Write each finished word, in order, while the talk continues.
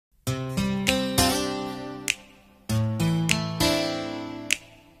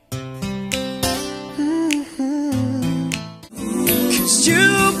'Cause you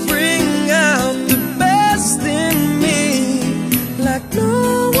bring out the best in me like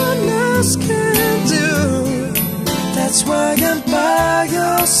no one else can do. That's why I'm by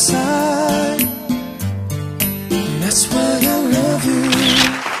your side. That's why I love you.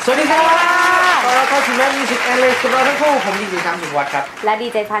 สวัสดีครับเราเข้าสู่แมทมิวสิกแอนเลสกับเราทั้งคู่ผมดีเจช้ำสิงห์วัดครับและดี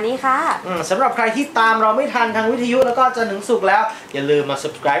เจพานี่ค่ะสำหรับใครที่ตามเราไม่ทันทางวิทยุแล้วก็จะหนึ่งสุกแล้วอย่าลืมมา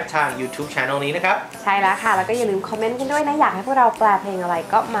subscribe ทาง YouTube Channel นี้นะครับใช่แล้วค่ะแล้วก็อย่าลืมคอมเมนต์กันด้วยนะอยากให้พวกเราแปลเพลงอะไร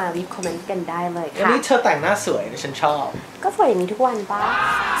ก็มารีบคอมเมนต์กันได้เลยค่ะวันนี้เธอแต่งหน้าสวยฉันชอบก็สวยอย่างนี้ทุกวันป่ะ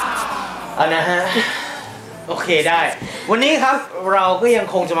นะฮะโอเคได้วันนี้ครับเราก็ยัง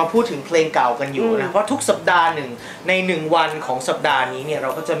คงจะมาพูดถึงเพลงเก่ากันอยู่นะเพราะทุกสัปดาห์หนึ่งใน1วันของสัปดาห์นี้เนี่ยเรา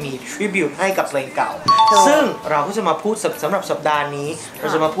ก็จะมีทริบิวต์ให้กับเพลงเก่าซึ่งเราก็จะมาพูดสำหรับสัปดาห์นี้เรา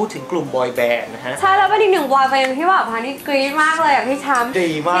จะมาพูดถึงกลุ่มบอยแบนด์นะฮะใช่แล้วเป็นอีกหนึ่งบอยแบนด์ที่แบบพานี่กรี๊ดมากเลยอ่ะพี่ช้ำ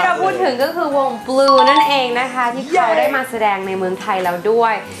ที่เราพูดถึงก็คือวง Blue นั่นเองนะคะที่เขาได้มาแสดงในเมืองไทยแล้วด้ว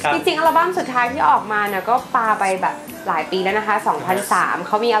ยจริงๆอัลบั้มสุดท้ายที่ออกมาเนี่ยก็ปาไปแบบหลายปีแล้วนะคะ2003เ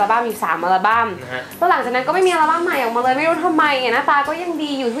ขามีอัลบั้มอยู่3อัลบั้มแล้วหลังจากนั้นก็ไม่มีอัลบั้มใหม่ออกมาเลยไม่รู้ทำไมหน้าตาก็ยัง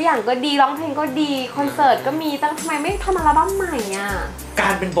ดีอยู่ทุกอย่างก็ดีร้องเพลงก็ดีคอนเสิร์ตก็มีแต่ทำไมไม่ทำอัลบั้มใหม่อ่ะกา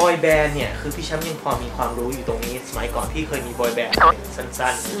รเป็นบอยแบนด์เนี่ยคือพี่แชมป์ยังพอมีความรู้อยู่ตรงนี้สมัยก่อนพี่เคยมีบอยแบนด์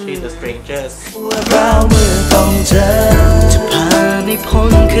สั้นๆชื่อ The Strangers เราเมื่อต้องเจอจะผ่านให้พ้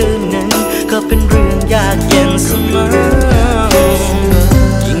นคืนนั้นก็เป็นเรื่องยากเย็นเสมอ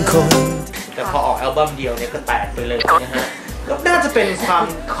ยิ่งคงแต่พอออกอัลบั้มเดียวเนี่ยก็แตกไปเลยนะฮะก็น่าจะเป็นความ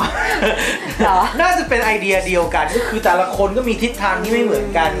น่าจะเป็นไอเดียเดียวกันก็คือแต่ละคนก็มีทิศทางที่ไม่เหมือน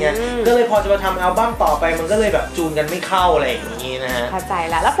กันไงก็เลยพอจะมาทำอัลบั้มต่อไปมันก็เลยแบบจูนกันไม่เข้าอะไรอย่างนี้นะฮะเข้าใจ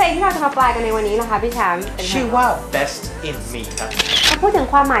แล้วเพลงที่เราจะมาปลายกันในวันนี้นะคะพี่แชมป์ชื่อว่า Best in Me ครับมาพูดถึง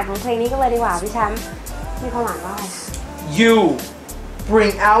ความหมายของเพลงนี้ก็เลยดีกว่าพี่แชมป์มีความหมายว่า You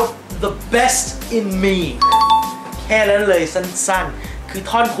bring out the best in me แค่นั้นเลยสั้นๆคือ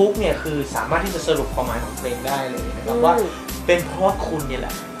ท่อนฮุกเนี่ยคือสามารถที่จะสรุปความหมายของเพลงได้เลยนะครับว่าเป็นเพราะคุณเนี่ยแหล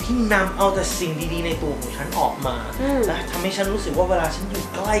ะที่นำเอาแต่สิ่งดีๆในตัวของฉันออกมาและทำให้ฉันรู้สึกว่าเวลาฉันอยู่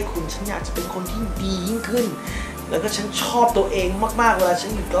ใกล้คุณฉันอยากจะเป็นคนที่ดียิ่งขึ้นแล้วก็ฉันชอบตัวเองมากๆเวลาฉั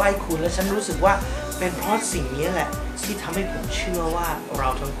นอยู่ใกล้คุณและฉันรู้สึกว่าเป็นเพราะสิ่งนี้แหละที่ทำให้ผมเชื่อว่าเรา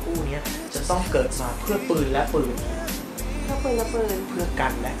ทั้งคู่นี้จะต้องเกิดมาเพื่อปืนและปืนเพื่อปืนและปืนเพื่อกั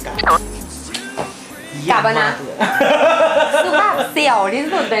นและกันกลับมานะคือแบบเสี่ยวที่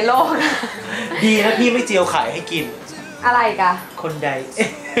สุดในโลกดีนะพี่ไม่เจียวไข่ให้กินอะไรกะคนใ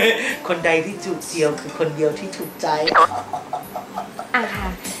ดที่ถูกเจียวคือคนเดียวที่ถูกใจค่ะ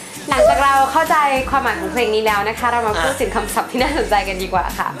หลังจากเราเข้าใจความหมายของเพลงนี้แล้วนะคะเรามาพูดถึงคำศัพท์ที่น่าสนใจกันดีกว่า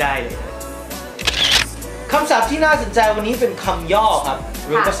ค่ะได้เลยคำศัพท์ที่น่าสนใจวันนี้เป็นคำย่อครับห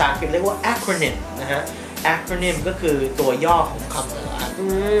รือภาษาอังกฤษเรียกว่า acronym นะฮะ acronym ก็คือตัวย่อของคำแต่ละอัน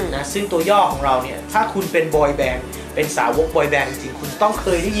นะซึ่งตัวย่อของเราเนี่ยถ้าคุณเป็นบอยแบนด์เป็นสาวกบอยแบนด์จริงๆคุณต้องเค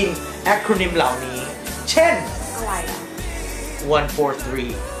ยได้ยิน acronym เหล่านี้เช่นอะไรอ่ะ143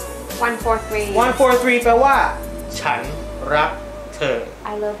 แปลว่าฉันรักเธอ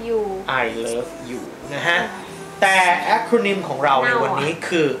I love you I love you นะฮะแต่ acronym ของเราในวันนี้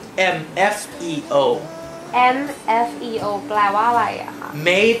คือ MFEO แปลว่าอะไรอะคะ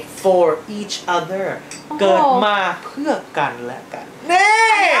Made for each other เกิดมาเพื่อกันและกันนี่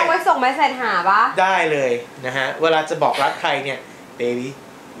เอาไว้ส่งเมสเสจหาปะได้เลยนะฮะเวลาจะบอกรักใครเนี่ย baby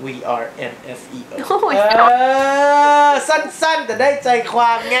we are MFEO สั้นๆแต่ได้ใจคว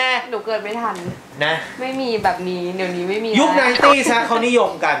ามไงหนูเกิดไม่ทันนะไม่มีแบบนี้เดี๋ยวนี้ไม่มียุค 90s ฮะเขานิย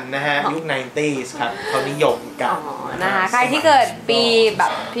มกันนะฮะยุค 90s ครับเขานิยมกันนะคะใครที่เกิดปีแบ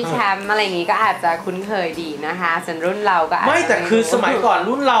บพี่แชมป์อะไรอย่างงี้ก็อาจจะคุ้นเคยดีนะคะส่วนรุ่นเราก็อาจจะไม่แต่คือสมัยก่อน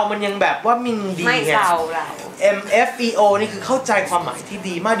รุ่นเรามันยังแบบว่ามีดีไงเรา MFEO นี่คือเข้าใจความหมายที่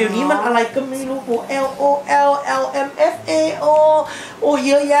ดีมากเดี๋ยวนี้มันอะไรก็ไม่รู้ LOL LMFAO โอ้เ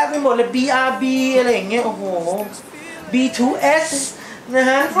ยอะแยะไปหมดเลย BRB อะไรอย่างเงี้ยโอ้โห B2S นะ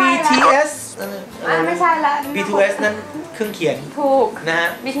ฮะ BTS ไม่ใช่ละ B2S นั้นเครื่องเขียนถูกนะฮะ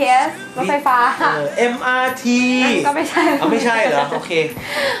BTS รถไฟฟ้าMRT ก็ไม่ใช่ไม่ใช่เหรอโอเค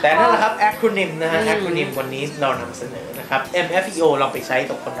แต่นั่นแหละครับ acronym นะฮะ acronym วันนี้เรานำเสนอนะครับ MFEO เราไปใช้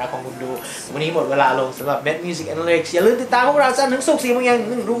กับคนรักของคุณดูวันนี้หมดเวลาลงสำหรับ Met Music Analytics อย่าลืมติดตามพวกเราจันทร์ถึงศุกร์4 โมงเย็นถึง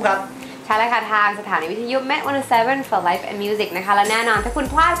 1 ทุ่มครับใช่แล้วค่ะทางสถานีวิทยุ Met 107 for Life and Music นะคะและแน่นอนถ้าคุณ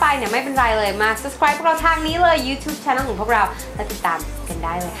พลาดไปเนี่ยไม่เป็นไรเลยมา subscribe พวกเราทางนี้เลย YouTube Channel ของพวกเราและติดตามกันไ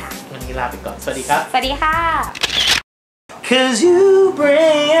ด้เลยค่ะวันนี้ลาไปก่อนสวัสดีครับสวัสดีค่ะ 'Cause you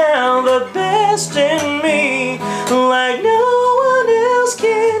bring out the best in me like no one else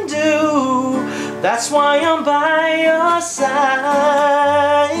can do That's why I'm by your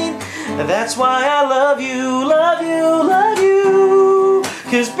side That's why I love you, love you, love you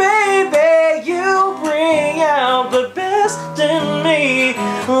Cause baby, you bring out the best in me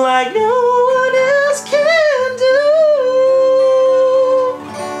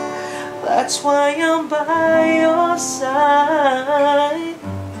That's why I'm by your side.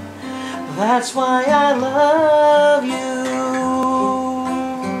 That's why I love you.